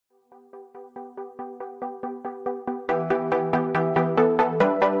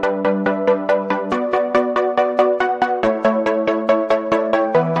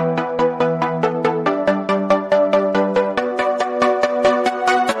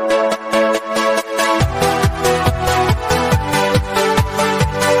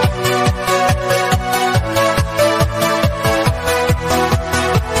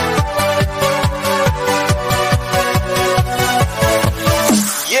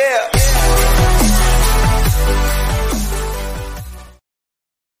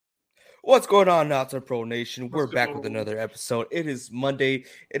What's going on, Not So Pro Nation? We're back with another episode. It is Monday.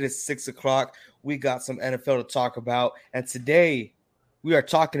 It is 6 o'clock. We got some NFL to talk about. And today we are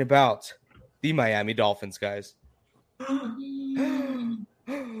talking about the Miami Dolphins, guys.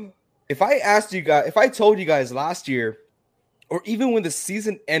 If I told you guys last year, or even when the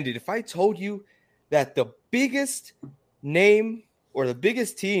season ended, if I told you that the biggest name or the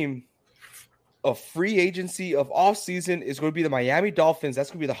biggest team of free agency of off season is going to be the Miami Dolphins,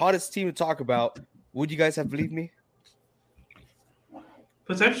 that's going to be the hottest team to talk about, would you guys have believed me?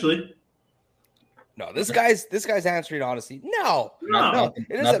 Potentially. No, this guy's answering honestly. No.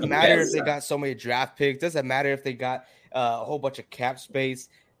 It doesn't matter if they got so many draft picks. It doesn't matter if they got a whole bunch of cap space.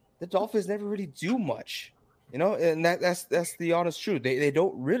 The Dolphins never really do much, and that's the honest truth. They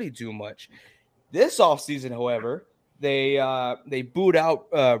don't really do much. This offseason, however, they boot out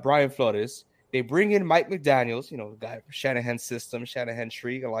Brian Flores. They bring in Mike McDaniels, the guy from Shanahan's system, Shanahan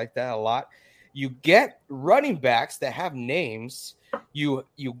Shriek. I like that a lot. You get running backs that have names. You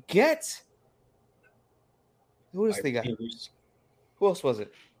get who else they got? Who else was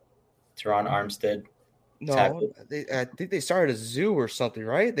it? Teron Armstead. No, I think they started a zoo or something,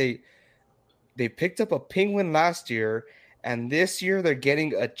 right? They picked up a penguin last year, and this year they're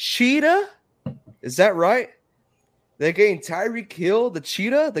getting a cheetah. Is that right? They're getting Tyreek Hill, the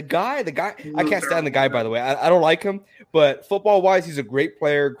cheetah, the guy. I can't stand the guy, by the way. I don't like him, but football-wise, he's a great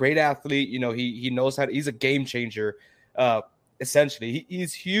player, great athlete. He knows he's a game changer. Essentially,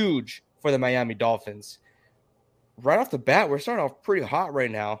 he's huge for the Miami Dolphins. Right off the bat, we're starting off pretty hot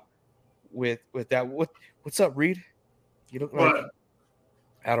right now with that. What's up, Reed? You look like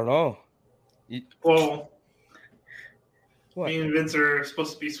I don't know. What? Me and Vince are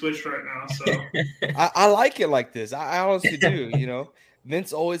supposed to be switched right now, so I like it like this. I honestly do.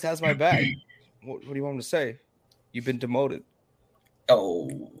 Vince always has my back. What do you want me to say? You've been demoted. Oh.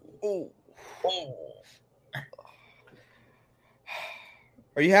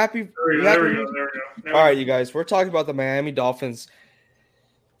 Are you happy? There we go. All right, you guys. We're talking about the Miami Dolphins.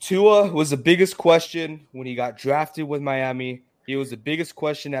 Tua was the biggest question when he got drafted with Miami. He was the biggest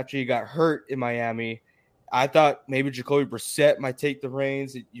question after he got hurt in Miami. I thought maybe Jacoby Brissett might take the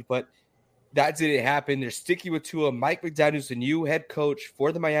reins, but that didn't happen. They're sticking with Tua. Mike McDaniels, the new head coach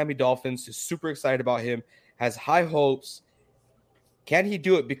for the Miami Dolphins, is super excited about him, has high hopes. Can he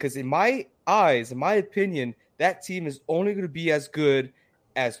do it? Because in my eyes, in my opinion, that team is only going to be as good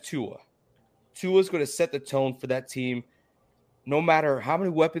as Tua. Tua is going to set the tone for that team. No matter how many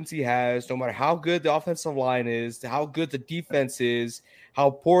weapons he has, no matter how good the offensive line is, how good the defense is,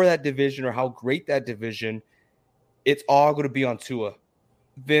 how poor that division or how great that division, it's all going to be on Tua.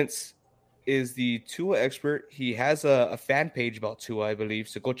 Vince is the Tua expert. He has a fan page about Tua, I believe.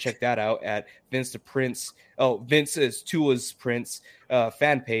 So go check that out at Vince the Prince. Oh, Vince is Tua's Prince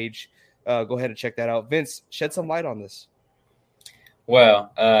fan page. Go ahead and check that out. Vince, shed some light on this.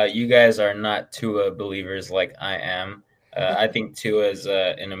 Well, you guys are not Tua believers like I am. I think Tua is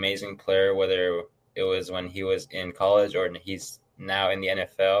an amazing player, whether it was when he was in college or he's now in the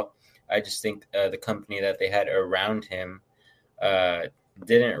NFL. I just think the company that they had around him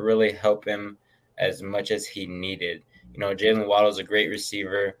didn't really help him as much as he needed. Jalen Waddle is a great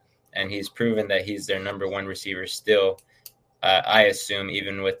receiver, and he's proven that he's their number one receiver still, I assume,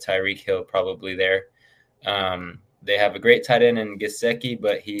 even with Tyreek Hill probably there. They have a great tight end in Gesicki,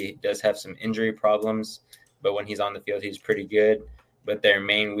 but he does have some injury problems. But when he's on the field, he's pretty good. But their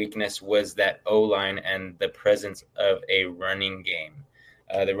main weakness was that O-line and the presence of a running game.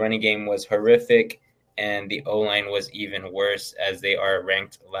 The running game was horrific, and the O-line was even worse, as they are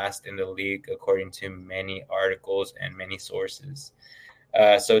ranked last in the league, according to many articles and many sources.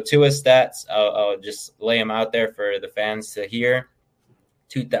 So Tua's stats, I'll just lay them out there for the fans to hear.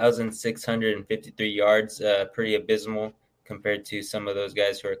 2,653 yards, pretty abysmal compared to some of those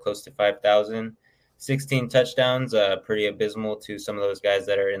guys who are close to 5,000. 16 touchdowns, pretty abysmal to some of those guys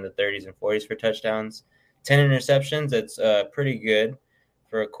that are in the 30s and 40s for touchdowns. 10 interceptions, that's pretty good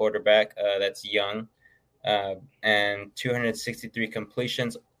for a quarterback that's young. And 263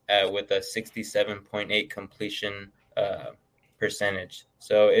 completions with a 67.8 completion percentage.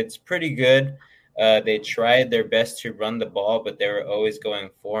 So it's pretty good. They tried their best to run the ball, but they were always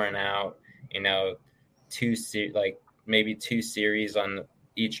going 4 and out, maybe 2 series on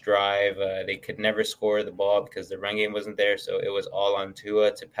each drive. They could never score the ball because the run game wasn't there. So it was all on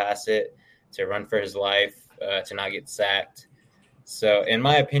Tua to pass it, to run for his life, to not get sacked. So in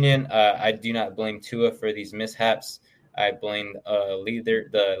my opinion, I do not blame Tua for these mishaps. I blame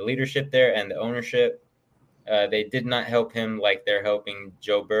the leadership there and the ownership. They did not help him like they're helping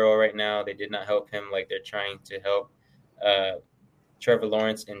Joe Burrow right now. They did not help him like they're trying to help Trevor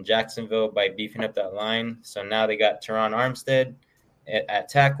Lawrence in Jacksonville by beefing up that line. So now they got Teron Armstead at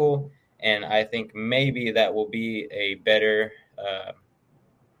tackle, and I think maybe that will be a better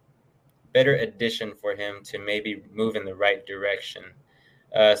addition for him to maybe move in the right direction.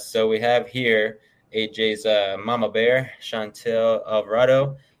 So we have here AJ's Mama Bear, Chantel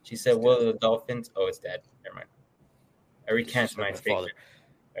Alvarado. She said, will the Dolphins... Oh, it's Dad. Never mind. I recant my statement. Father.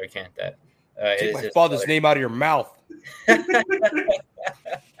 I recant that. Take my father's name out of your mouth.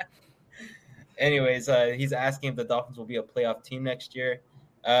 Anyways, he's asking if the Dolphins will be a playoff team next year.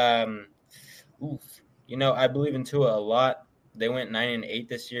 I believe in Tua a lot. They went 9-8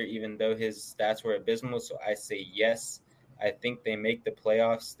 this year, even though his stats were abysmal. So I say yes. I think they make the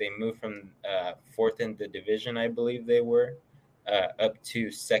playoffs. They move from fourth in the division, I believe they were, up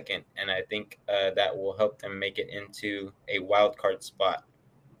to second. And I think that will help them make it into a wild card spot.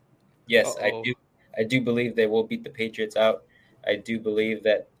 Yes, I do believe they will beat the Patriots out. I do believe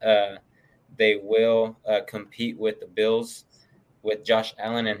that they will compete with the Bills, with Josh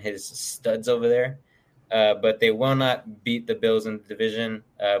Allen and his studs over there. But they will not beat the Bills in the division.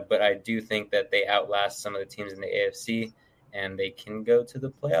 But I do think that they outlast some of the teams in the AFC, and they can go to the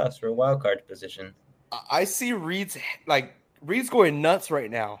playoffs for a wild card position. I see Reed's going nuts right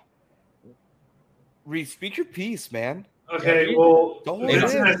now. Reed, speak your piece, man. Okay, well,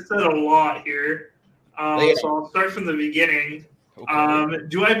 Vincent has said a lot here. So I'll start from the beginning. Okay.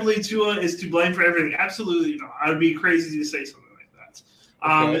 Do I believe Tua is to blame for everything? Absolutely not. I would be crazy to say something like that.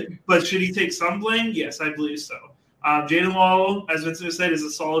 Okay. But should he take some blame? Yes, I believe so. Jalen Waddle, as Vincent said, is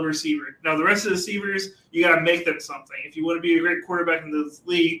a solid receiver. Now, the rest of the receivers, you got to make them something. If you want to be a great quarterback in this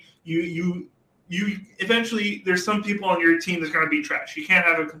league, you eventually, there's some people on your team that's going to be trash. You can't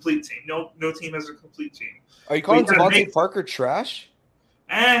have a complete team. No team has a complete team. Are you calling Devontae Parker trash?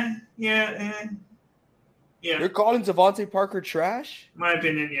 Yeah. You're calling Devontae Parker trash? In my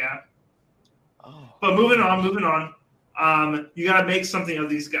opinion, yeah. Oh. But moving on. You got to make something of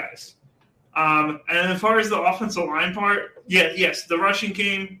these guys. And as far as the offensive line part, yes, the rushing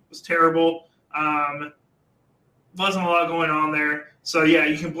game was terrible. Wasn't a lot going on there. So, yeah,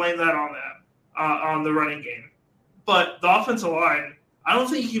 you can blame that on them, on the running game. But the offensive line, I don't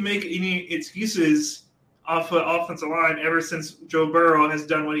think you can make any excuses off the offensive line ever since Joe Burrow has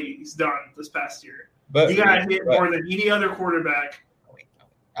done what he's done this past year. But he got hit more than any other quarterback.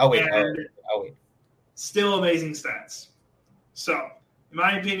 I'll wait. Still amazing stats. So, in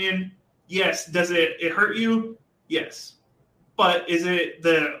my opinion, yes. Does it hurt you? Yes. But is it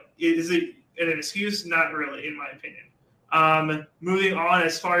an excuse? Not really, in my opinion. Moving on,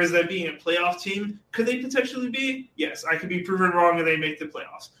 as far as them being a playoff team, could they potentially be? Yes, I could be proven wrong and they make the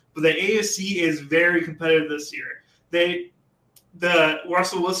playoffs. But the AFC is very competitive this year. The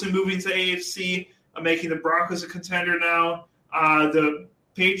Russell Wilson moving to AFC, making the Broncos a contender now. The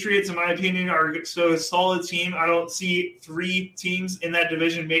Patriots, in my opinion, are so a solid team. I don't see three teams in that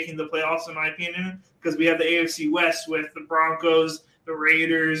division making the playoffs, in my opinion, because we have the AFC West with the Broncos, the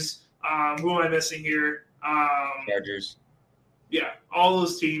Raiders. Who am I missing here? Chargers. Yeah, all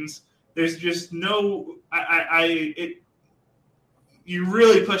those teams. There's just no. You're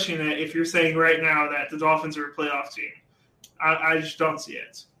really pushing it if you're saying right now that the Dolphins are a playoff team. I just don't see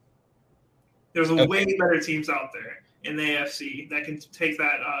it. There's way better teams out there in the AFC that can take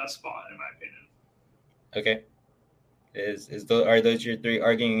that spot, in my opinion. Okay. Are those your three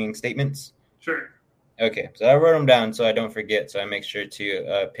arguing statements? Sure. Okay, so I wrote them down so I don't forget, so I make sure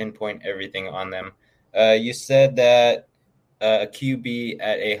to pinpoint everything on them. You said that a QB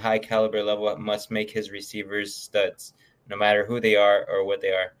at a high caliber level must make his receivers studs, no matter who they are or what they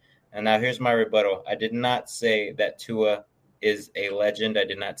are. And now here's my rebuttal. I did not say that Tua is a legend. I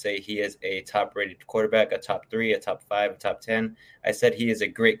did not say he is a top-rated quarterback, a top 3, a top 5, a top 10. I said he is a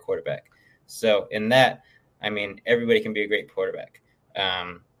great quarterback. So in that, I mean, everybody can be a great quarterback.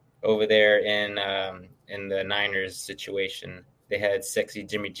 Over there in the Niners situation, they had sexy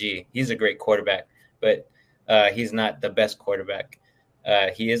Jimmy G. He's a great quarterback, but he's not the best quarterback.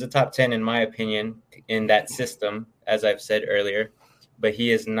 He is a top 10, in my opinion, in that system, as I've said earlier, but he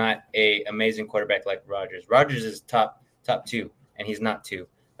is not an amazing quarterback like Rodgers. Rodgers is top 2, and he's not 2.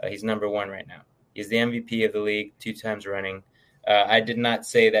 He's number 1 right now. He's the MVP of the league 2 times running. I did not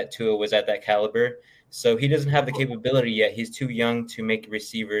say that Tua was at that caliber, so he doesn't have the capability yet. He's too young to make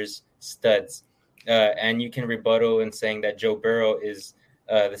receivers studs. And you can rebuttal in saying that Joe Burrow is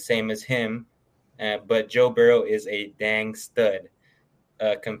the same as him, but Joe Burrow is a dang stud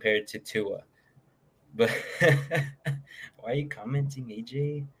compared to Tua. But why are you commenting,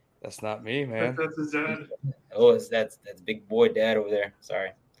 AJ? That's not me, man. That's his dad. Oh, that's big boy dad over there.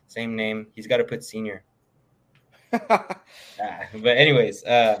 Sorry. Same name. He's got to put senior. But anyways,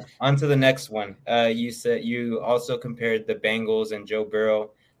 on to the next one. You said you also compared the Bengals and Joe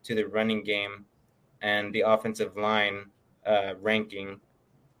Burrow to the running game and the offensive line ranking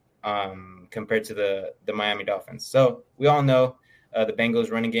compared to the Miami Dolphins. So we all know the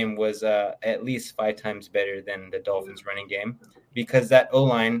Bengals running game was at least 5 times better than the Dolphins running game because that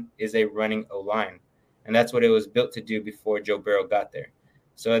O-line is a running O-line. And that's what it was built to do before Joe Burrow got there.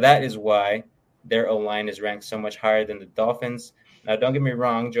 So that is why their O-line is ranked so much higher than the Dolphins. Now, don't get me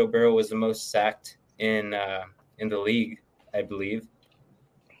wrong, Joe Burrow was the most sacked in the league, I believe,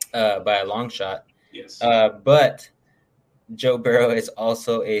 by a long shot. Yes. But Joe Burrow is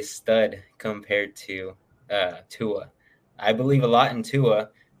also a stud compared to Tua. I believe a lot in Tua,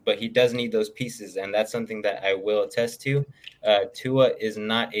 but he does need those pieces, and that's something that I will attest to. Tua is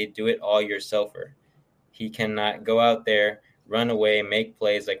not a do-it-all-yourselfer. He cannot go out there, run away, make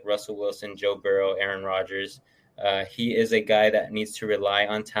plays like Russell Wilson, Joe Burrow, Aaron Rodgers. He is a guy that needs to rely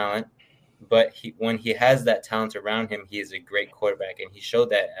on talent, but when he has that talent around him, he is a great quarterback, and he showed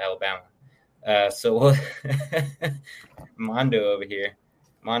that at Alabama. So Mondo over here.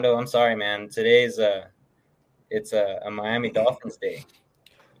 Mondo, I'm sorry, man. Today's it's a Miami Dolphins day.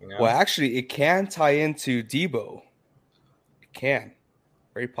 You know? Well, actually, it can tie into Debo. It can.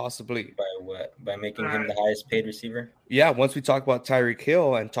 Very possibly. By what? By making him the highest paid receiver? Yeah, once we talk about Tyreek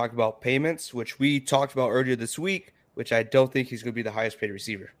Hill and talk about payments, which we talked about earlier this week, which I don't think he's going to be the highest paid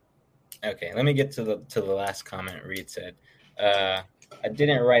receiver. Okay, let me get to the last comment Reed said. I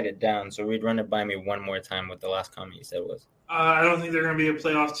didn't write it down, so Reed, run it by me one more time what the last comment you said was. I don't think they're going to be a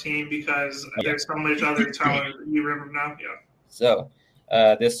playoff team because there's so much other talent. You remember now? Yeah. So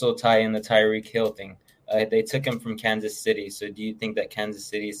this will tie in the Tyreek Hill thing. They took him from Kansas City. So do you think that Kansas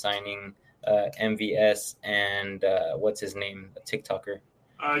City signing MVS and what's his name, a TikToker?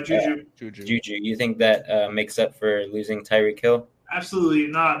 Juju. You think that makes up for losing Tyreek Hill? Absolutely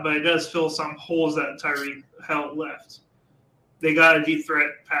not, but it does fill some holes that Tyreek Hill left. They got a deep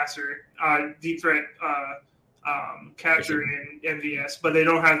threat passer, deep threat catcher in MVS, but they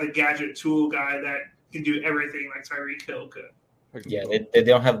don't have the gadget tool guy that can do everything like Tyreek Hill could. Yeah, they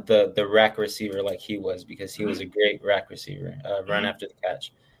don't have the rack receiver like he was because he was a great rack receiver, run after the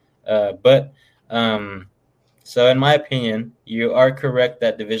catch. So in my opinion, you are correct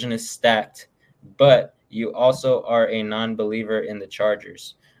that division is stacked, but you also are a non-believer in the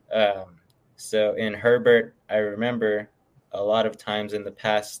Chargers. So in Herbert, I remember a lot of times in the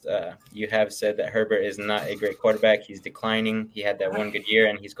past, you have said that Herbert is not a great quarterback. He's declining. He had that one good year,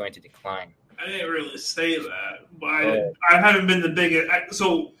 and he's going to decline. I didn't really say that, but I haven't been the biggest.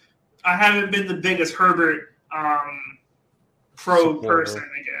 I haven't been the biggest Herbert pro person,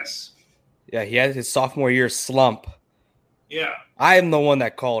 I guess. Yeah, he had his sophomore year slump. Yeah, I am the one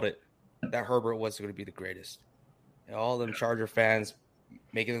that called it. That Herbert was going to be the greatest. And all them Charger fans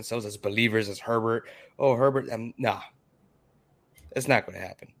making themselves as believers as Herbert. Oh, Herbert, nah. That's not going to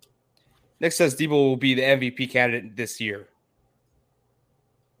happen. Nick says Debo will be the MVP candidate this year.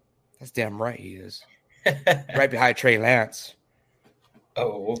 That's damn right he is. Right behind Trey Lance.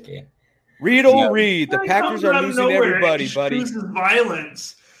 Oh, okay. Reed. The Packers are losing everybody, buddy. Chooses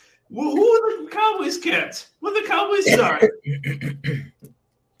violence. Who the Cowboys kept? What the Cowboys done?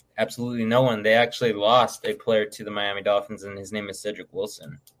 Absolutely no one. They actually lost a player to the Miami Dolphins, and his name is Cedric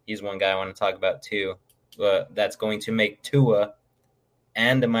Wilson. He's one guy I want to talk about too. But that's going to make Tua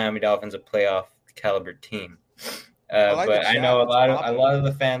and the Miami Dolphins a playoff caliber team. But I know a lot of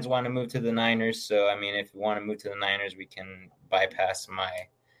the fans want to move to the Niners. So I mean, if you want to move to the Niners, we can bypass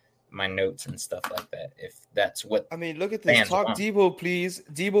my notes and stuff like that. If that's what I mean, look at this. Talk want. Debo, please.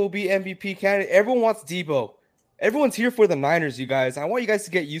 Debo be MVP candidate. Everyone wants Debo. Everyone's here for the Niners, you guys. I want you guys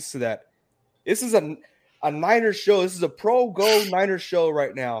to get used to that. This is a Niners show. This is a pro-go Niners show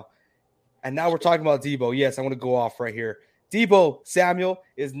right now. And now we're talking about Debo. Yes, I want to go off right here. Debo Samuel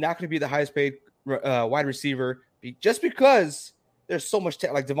is not going to be the highest paid wide receiver just because there's so much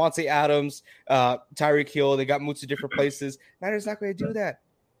like Devontae Adams, Tyreek Hill. They got moved to different places. Niners not going to do that.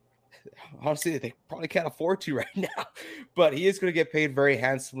 Honestly, they probably can't afford to right now. But he is going to get paid very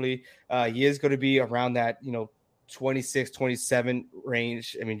handsomely. He is going to be around that, 26, 27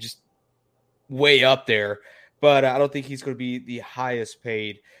 range. I mean, just way up there. But I don't think he's going to be the highest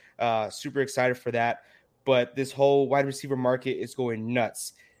paid. Super excited for that. But this whole wide receiver market is going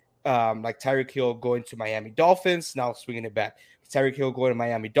nuts. Like Tyreek Hill going to Miami Dolphins, now swinging it back. Tyreek Hill going to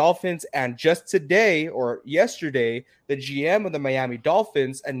Miami Dolphins. And just today or yesterday, the GM of the Miami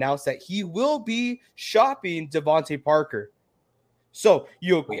Dolphins announced that he will be shopping Devontae Parker. So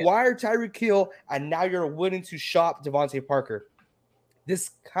you acquired Tyreek Hill, and now you're willing to shop Devontae Parker.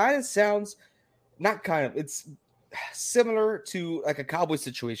 This kind of sounds, not kind of, it's similar to like a Cowboy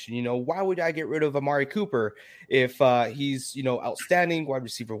situation. Why would I get rid of Amari Cooper if he's outstanding wide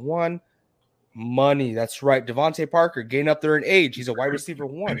receiver one? Money. That's right. Devontae Parker getting up there in age. He's a wide receiver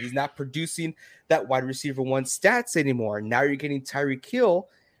one. He's not producing that wide receiver one stats anymore. Now you're getting Tyreek Hill,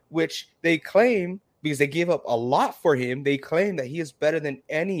 which they claim, because they gave up a lot for him, they claim that he is better than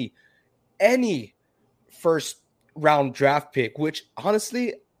any first round draft pick, which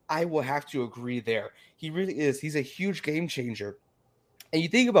honestly, I will have to agree there. He really is. He's a huge game changer. And you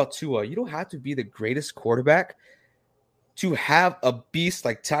think about Tua, you don't have to be the greatest quarterback to have a beast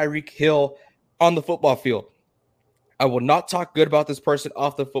like Tyreek Hill on the football field. I will not talk good about this person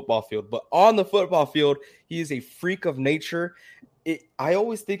off the football field, but on the football field, he is a freak of nature. I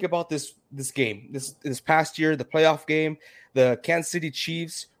always think about this game, this past year, the playoff game, the Kansas City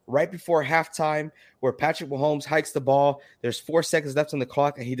Chiefs, right before halftime, where Patrick Mahomes hikes the ball. There's 4 seconds left on the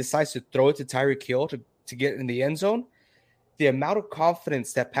clock, and he decides to throw it to Tyreek Hill to get in the end zone. The amount of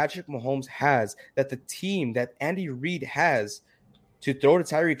confidence that Patrick Mahomes has, that the team, that Andy Reid has to throw to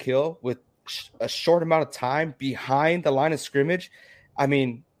Tyreek Hill with a short amount of time behind the line of scrimmage, I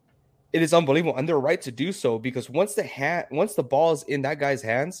mean, it is unbelievable. And they're right to do so, because once the ball is in that guy's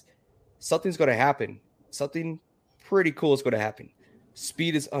hands, something's going to happen. Something pretty cool is going to happen.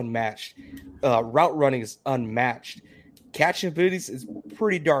 Speed is unmatched. Route running is unmatched. Catching abilities is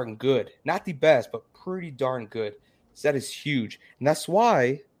pretty darn good. Not the best, but pretty darn good. So that is huge. And that's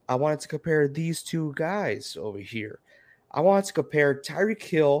why I wanted to compare these two guys over here. I wanted to compare Tyreek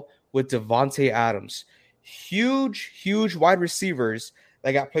Hill with Davante Adams. Huge wide receivers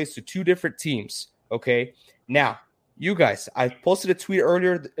that got placed to 2 different teams. Okay. Now, you guys, I posted a tweet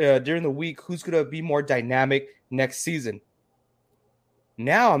earlier during the week. Who's going to be more dynamic next season?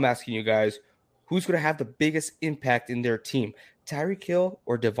 Now I'm asking you guys, who's going to have the biggest impact in their team? Tyreek Hill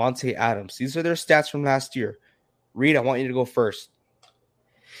or Davante Adams? These are their stats from last year. Reed, I want you to go first.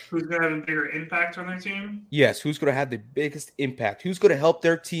 Who's going to have a bigger impact on their team? Yes, who's going to have the biggest impact? Who's going to help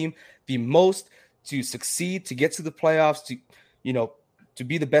their team the most to succeed, to get to the playoffs, to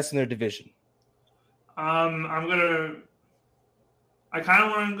be the best in their division? I kind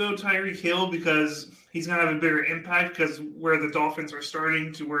of want to go Tyreek Hill because he's going to have a bigger impact because where the Dolphins are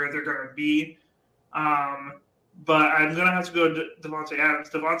starting to where they're going to be. But I'm going to have to go Davante Adams.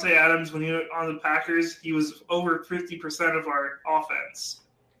 Davante Adams, when he was on the Packers, he was over 50% of our offense.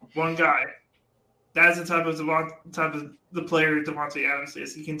 One guy. That's the type of the player Davante Adams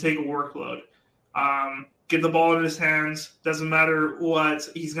is. He can take a workload. Get the ball in his hands. Doesn't matter what.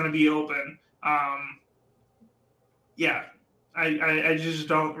 He's going to be open. I just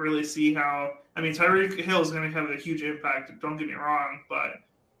don't really see how. I mean, Tyreek Hill is going to have a huge impact. Don't get me wrong, but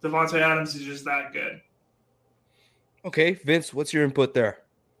Davante Adams is just that good. Okay, Vince, what's your input there?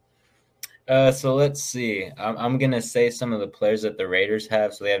 So let's see. I'm going to say some of the players that the Raiders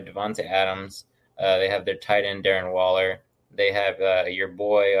have. So they have Davante Adams. They have their tight end, Darren Waller. They have your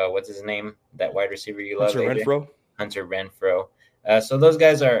boy, what's his name? That wide receiver you love? Hunter Renfrow. So those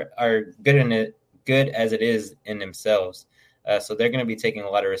guys are good as it is in themselves. So they're going to be taking a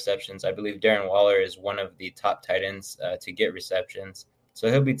lot of receptions. I believe Darren Waller is one of the top tight ends to get receptions. So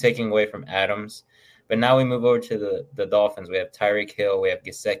he'll be taking away from Adams. But now we move over to the Dolphins. We have Tyreek Hill. We have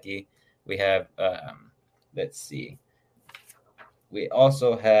Gesicki. We have, let's see. We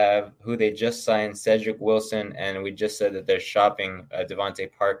also have who they just signed, Cedric Wilson, and we just said that they're shopping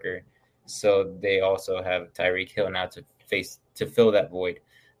Devontae Parker. So they also have Tyreek Hill now to fill that void.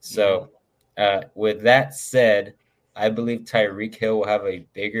 So with that said, I believe Tyreek Hill will have a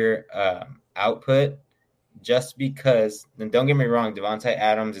bigger output just because, and don't get me wrong, Davante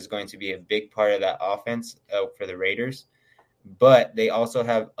Adams is going to be a big part of that offense for the Raiders, but they also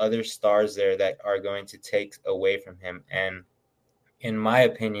have other stars there that are going to take away from him. And in my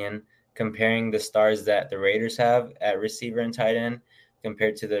opinion, comparing the stars that the Raiders have at receiver and tight end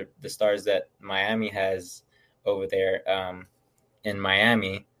compared to the stars that Miami has over there in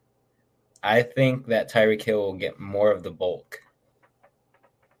Miami, I think that Tyreek Hill will get more of the bulk.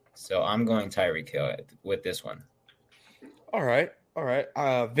 So I'm going Tyreek Hill with this one. All right.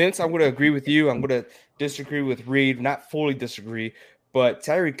 Vince, I'm going to agree with you. I'm going to disagree with Reed, not fully disagree, but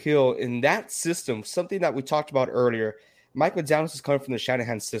Tyreek Hill in that system, something that we talked about earlier, Mike McDaniels is coming from the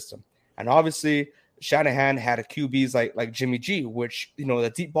Shanahan system. And obviously Shanahan had a QBs like Jimmy G, which,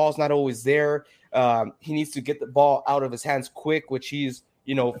 the deep ball is not always there. He needs to get the ball out of his hands quick, which he's,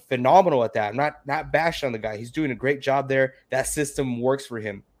 phenomenal at that. I'm not bashing on the guy. He's doing a great job there. That system works for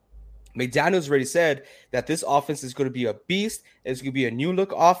him. McDaniels already said that this offense is going to be a beast. It's going to be a new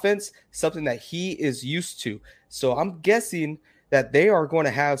look offense, something that he is used to. So I'm guessing that they are going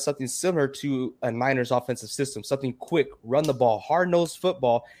to have something similar to a Niners offensive system, something quick, run the ball, hard-nosed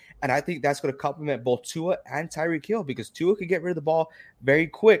football. And I think that's going to complement both Tua and Tyreek Hill because Tua can get rid of the ball very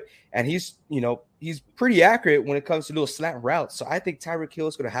quick. And he's pretty accurate when it comes to little slant routes. So I think Tyreek Hill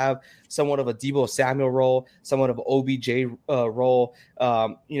is going to have somewhat of a Deebo Samuel role, somewhat of an OBJ role.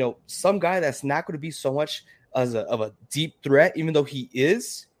 Some guy that's not going to be so much of a deep threat, even though he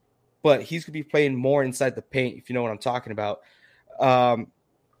is, but he's going to be playing more inside the paint, if you know what I'm talking about.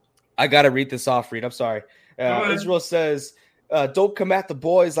 I got to read this off, Reed. I'm sorry. Israel says, don't come at the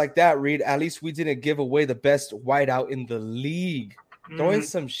boys like that, Reed. At least we didn't give away the best wideout in the league. Throwing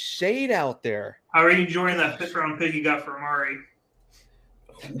some shade out there. How are you enjoying that 5th-round pick you got for Amari?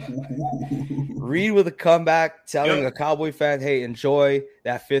 Reed with a comeback, telling a Cowboy fan, hey, enjoy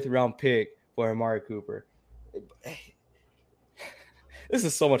that 5th-round pick for Amari Cooper. This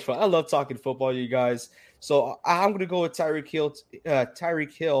is so much fun. I love talking football, you guys. So I'm going to go with Tyreek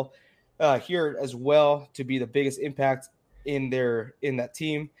Hill here as well to be the biggest impact in that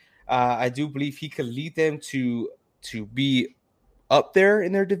team. I do believe he could lead them to be up there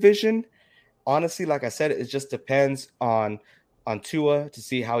in their division. Honestly, like I said, it just depends on Tua to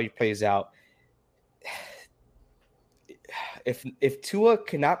see how he plays out. If Tua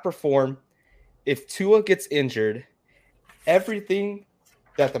cannot perform, if Tua gets injured, everything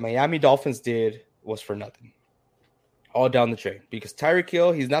that the Miami Dolphins did was for nothing. All down the drain. Because Tyreek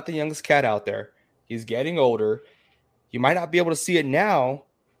Hill, he's not the youngest cat out there. He's getting older. You might not be able to see it now,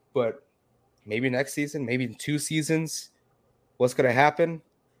 but maybe next season, maybe in 2 seasons, what's going to happen?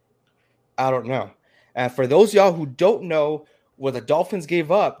 I don't know. And for those of y'all who don't know what the Dolphins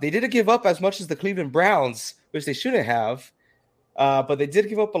gave up, they didn't give up as much as the Cleveland Browns, which they shouldn't have, but they did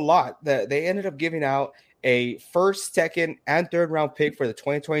give up a lot. They ended up giving out a 1st, 2nd, and 3rd round pick for the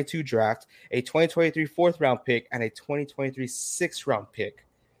 2022 draft, a 2023 4th round pick, and a 2023 6th round pick.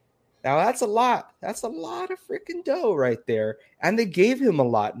 Now, that's a lot. That's a lot of freaking dough right there. And they gave him a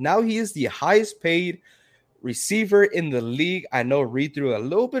lot. Now he is the highest paid receiver in the league. I know Reed threw a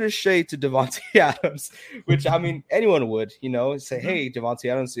little bit of shade to Devontae Adams, which, I mean, anyone would, say, hey,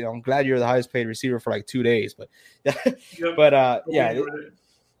 Devontae Adams, I'm glad you're the highest paid receiver for like 2 days. But,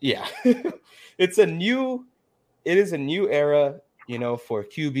 yeah. It is a new era, for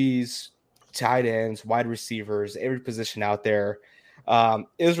QBs, tight ends, wide receivers, every position out there.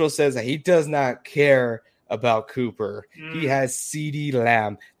 Israel says that he does not care about Cooper. He has CeeDee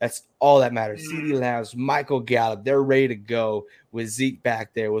Lamb. That's all that matters. CeeDee Lamb's, Michael Gallup. They're ready to go with Zeke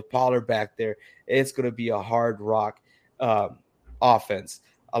back there, with Pollard back there. It's going to be a hard rock offense.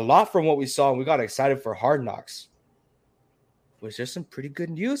 A lot from what we saw, and we got excited for Hard Knocks. Was there some pretty good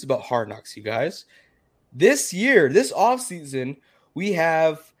news about Hard Knocks, you guys? This year, this offseason, we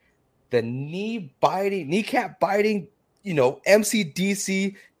have the kneecap biting,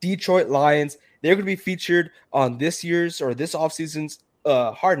 MCDC Detroit Lions. They're going to be featured on this offseason's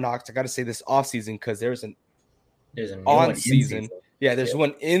Hard Knocks. I got to say this offseason because there's a new on season. Yeah, there's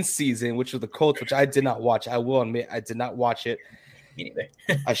one in season, which was the Colts, which I did not watch. I will admit I did not watch it. Me neither.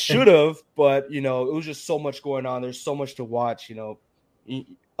 I should have, but it was just so much going on. There's so much to watch.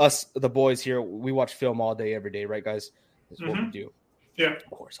 Us, the boys here, we watch film all day, every day, right, guys? That's what we do. Yeah,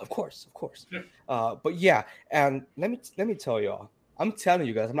 of course. Yeah. But yeah, and let me tell y'all. I'm telling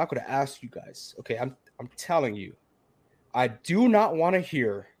you guys. I'm not going to ask you guys. Okay, I'm telling you. I do not want to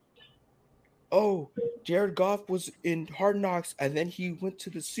hear. Oh, Jared Goff was in Hard Knocks and then he went to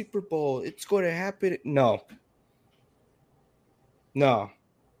the Super Bowl. It's going to happen. No. The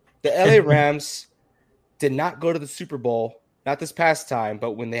LA Rams did not go to the Super Bowl, not this past time,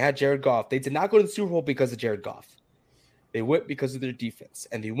 but when they had Jared Goff, they did not go to the Super Bowl because of Jared Goff. They went because of their defense,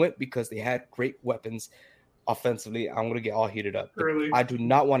 and they went because they had great weapons offensively. I'm going to get all heated up. I do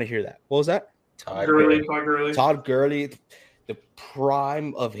not want to hear that. What was that? Todd Gurley. Todd Gurley, the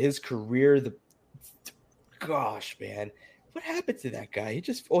prime of his career. Gosh, man. What happened to that guy?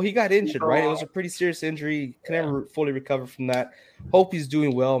 He got injured, right? It was a pretty serious injury. Can never fully recover from that. Hope he's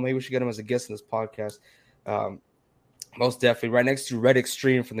doing well. Maybe we should get him as a guest in this podcast. Most definitely. Right next to Red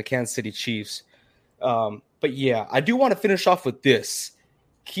Extreme from the Kansas City Chiefs. But yeah, I do want to finish off with this.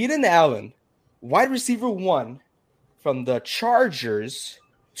 Keenan Allen, wide receiver 1 from the Chargers,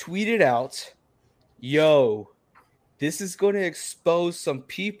 tweeted out, yo, this is going to expose some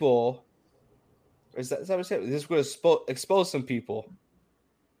people. Is that what I said? This is going to expose some people.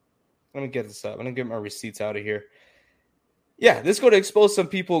 Let me get this up. I'm going to get my receipts out of here. Yeah, this is going to expose some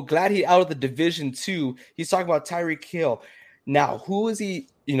people. Glad he out of the Division 2. He's talking about Tyreek Hill. Now, who is he,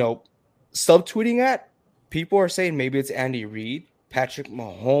 subtweeting at? People are saying maybe it's Andy Reid, Patrick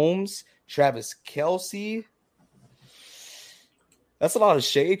Mahomes, Travis Kelce. That's a lot of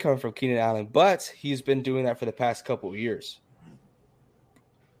shade coming from Keenan Allen, but he's been doing that for the past couple of years.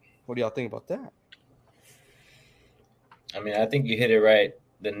 What do y'all think about that? I mean, I think you hit it right,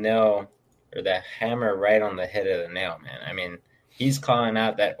 the nail or the hammer right on the head of the nail, man. I mean, he's calling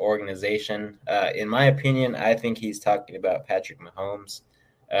out that organization. In my opinion, I think he's talking about Patrick Mahomes.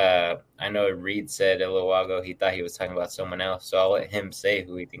 I know Reed said a little while ago he thought he was talking about someone else, so I'll let him say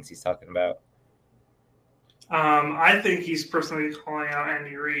who he thinks he's talking about. I think he's personally calling out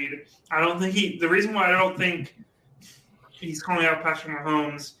Andy Reid. The reason why I don't think he's calling out Patrick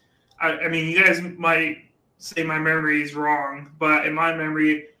Mahomes, I mean, you guys might say my memory is wrong, but in my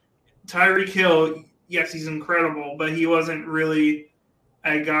memory, Tyreek Hill, yes, he's incredible, but he wasn't really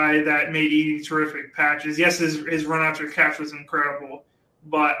a guy that made any terrific patches. Yes, his run after catch was incredible,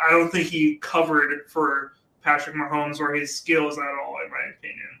 but I don't think he covered for Patrick Mahomes or his skills at all, in my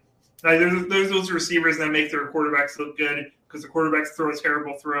opinion. Like there's those receivers that make their quarterbacks look good because the quarterbacks throw a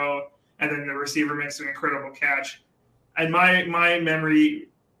terrible throw, and then the receiver makes an incredible catch. And my memory,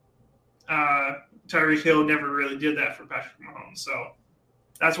 Tyreek Hill never really did that for Patrick Mahomes. So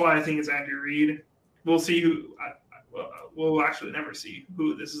that's why I think it's Andy Reid. We'll see who. We'll actually never see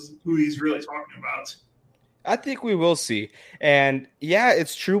who he's really talking about. I think we will see. And yeah,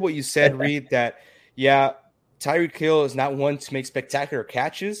 it's true what you said, Reed, that Tyreek Hill is not one to make spectacular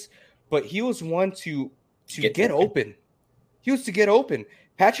catches, but he was one to get open. He was to get open.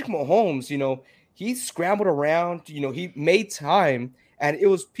 Patrick Mahomes, he scrambled around, he made time, and it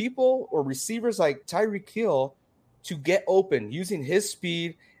was people or receivers like Tyreek Hill to get open using his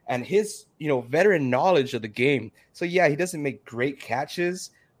speed and his, veteran knowledge of the game. So yeah, he doesn't make great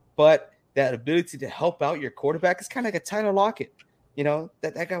catches, but that ability to help out your quarterback is kind of like a Tyler Lockett.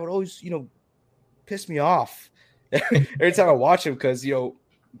 That guy would always, piss me off every time I watch him because,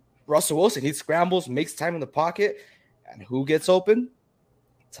 Russell Wilson, he scrambles, makes time in the pocket, and who gets open?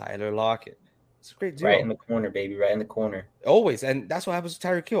 Tyler Lockett. It's a great deal. Right in the corner, baby, right in the corner. Always, and that's what happens to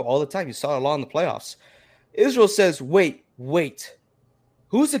Tyreek Hill all the time. You saw it a lot in the playoffs. Israel says, wait.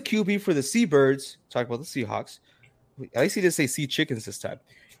 Who's the QB for the Seabirds? Talk about the Seahawks. At least he didn't say Sea Chickens this time.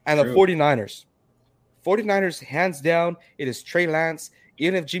 And the 49ers. 49ers, hands down, it is Trey Lance.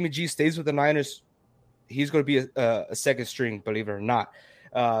 Even if Jimmy G stays with the Niners, he's going to be a second string, believe it or not.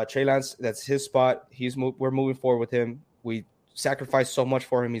 Trey Lance, that's his spot. We're moving forward with him. We sacrificed so much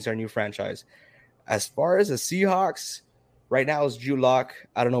for him. He's our new franchise. As far as the Seahawks, right now is Drew Lock.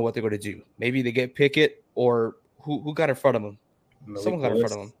 I don't know what they're going to do. Maybe they get Pickett or who got in front of him? Someone got in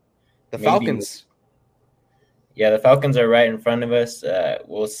front of him. The Falcons. Yeah, the Falcons are right in front of us.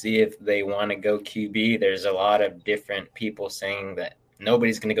 We'll see if they want to go QB. There's a lot of different people saying that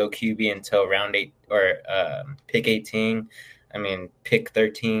nobody's going to go QB until round 8 or pick 18. I mean, pick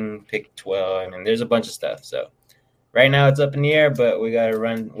 13, pick 12. I mean, there's a bunch of stuff. So right now it's up in the air, but we got to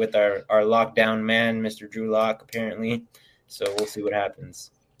run with our lockdown man, Mr. Drew Lock, apparently. So we'll see what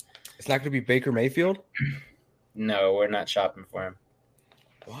happens. It's not going to be Baker Mayfield? No, we're not shopping for him.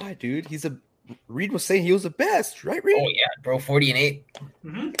 Why, dude? Reed was saying he was the best, right, Reed? Oh, yeah, bro, 40-8.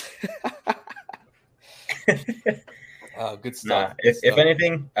 Mm-hmm. Good stuff. If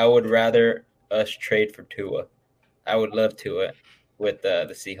anything, I would rather us trade for Tua. I would love Tua with the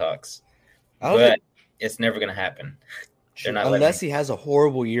Seahawks. But it's never going to happen. Unless he has a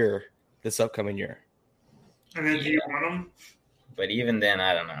horrible year this upcoming year. And then do you want him? But even then,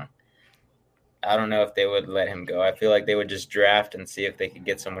 I don't know. I don't know if they would let him go. I feel like they would just draft and see if they could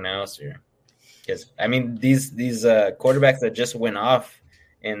get someone else. Because I mean, these quarterbacks that just went off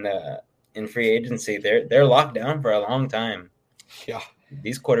in free agency, they're locked down for a long time. Yeah,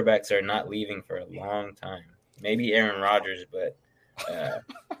 these quarterbacks are not leaving for a long time. Maybe Aaron Rodgers, but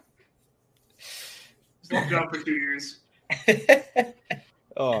he's locked down for 2 years.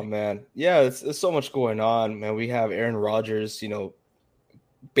 Oh man, yeah, there's so much going on, man. We have Aaron Rodgers,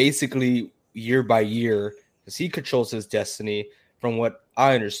 basically year by year, because he controls his destiny from what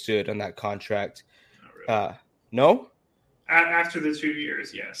I understood on that contract. Really. No? After the 2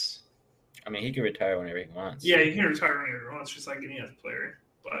 years, yes. I mean, he can retire whenever he wants. Yeah, he can retire whenever he wants, just like any other player.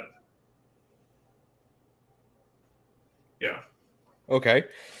 But, yeah. Okay.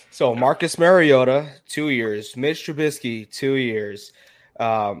 So, Marcus Mariota, 2 years. Mitch Trubisky, 2 years.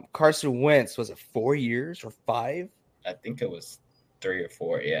 Carson Wentz, was it 4 years or 5? I think it was 3 or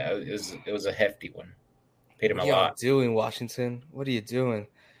 4. Yeah, it was a hefty one. Paid him a lot. What are you doing, Washington? What are you doing?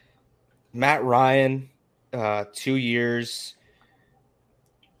 Matt Ryan, 2 years.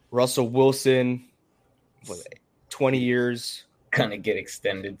 Russell Wilson, 20 years. Gonna get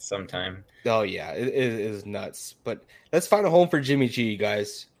extended sometime. Oh, yeah, it is nuts. But let's find a home for Jimmy G,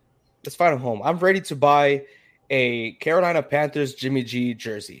 guys. Let's find a home. I'm ready to buy a Carolina Panthers Jimmy G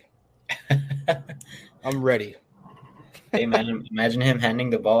jersey. I'm ready. Hey, man, imagine him handing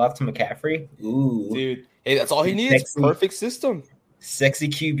the ball off to McCaffrey. Ooh. Dude, hey, that's all he needs. Sexy. Perfect system. Sexy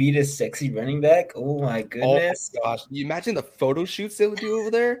QB to sexy running back. Oh, my goodness. Oh, my gosh. You imagine the photo shoots they would do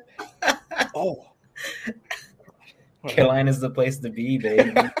over there? Oh. Carolina's the place to be,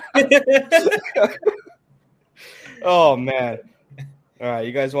 baby. Oh, man. All right,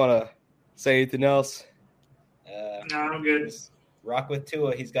 you guys want to say anything else? No, I'm good. Just rock with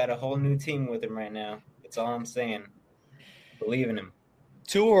Tua. He's got a whole new team with him right now. That's all I'm saying. Believe in him.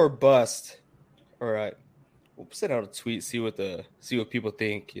 Tua or bust. All right. We'll send out a tweet, see what people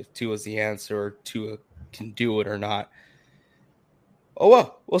think, if Tua's the answer or Tua can do it or not. Oh,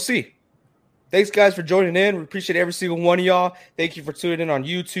 well, we'll see. Thanks, guys, for joining in. We appreciate every single one of y'all. Thank you for tuning in on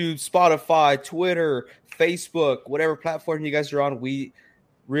YouTube, Spotify, Twitter, Facebook, whatever platform you guys are on. We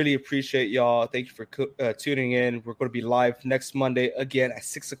really appreciate y'all. Thank you for tuning in. We're going to be live next Monday again at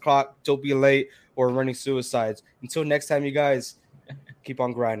 6 o'clock. Don't be late or running suicides. Until next time, you guys, keep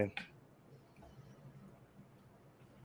on grinding.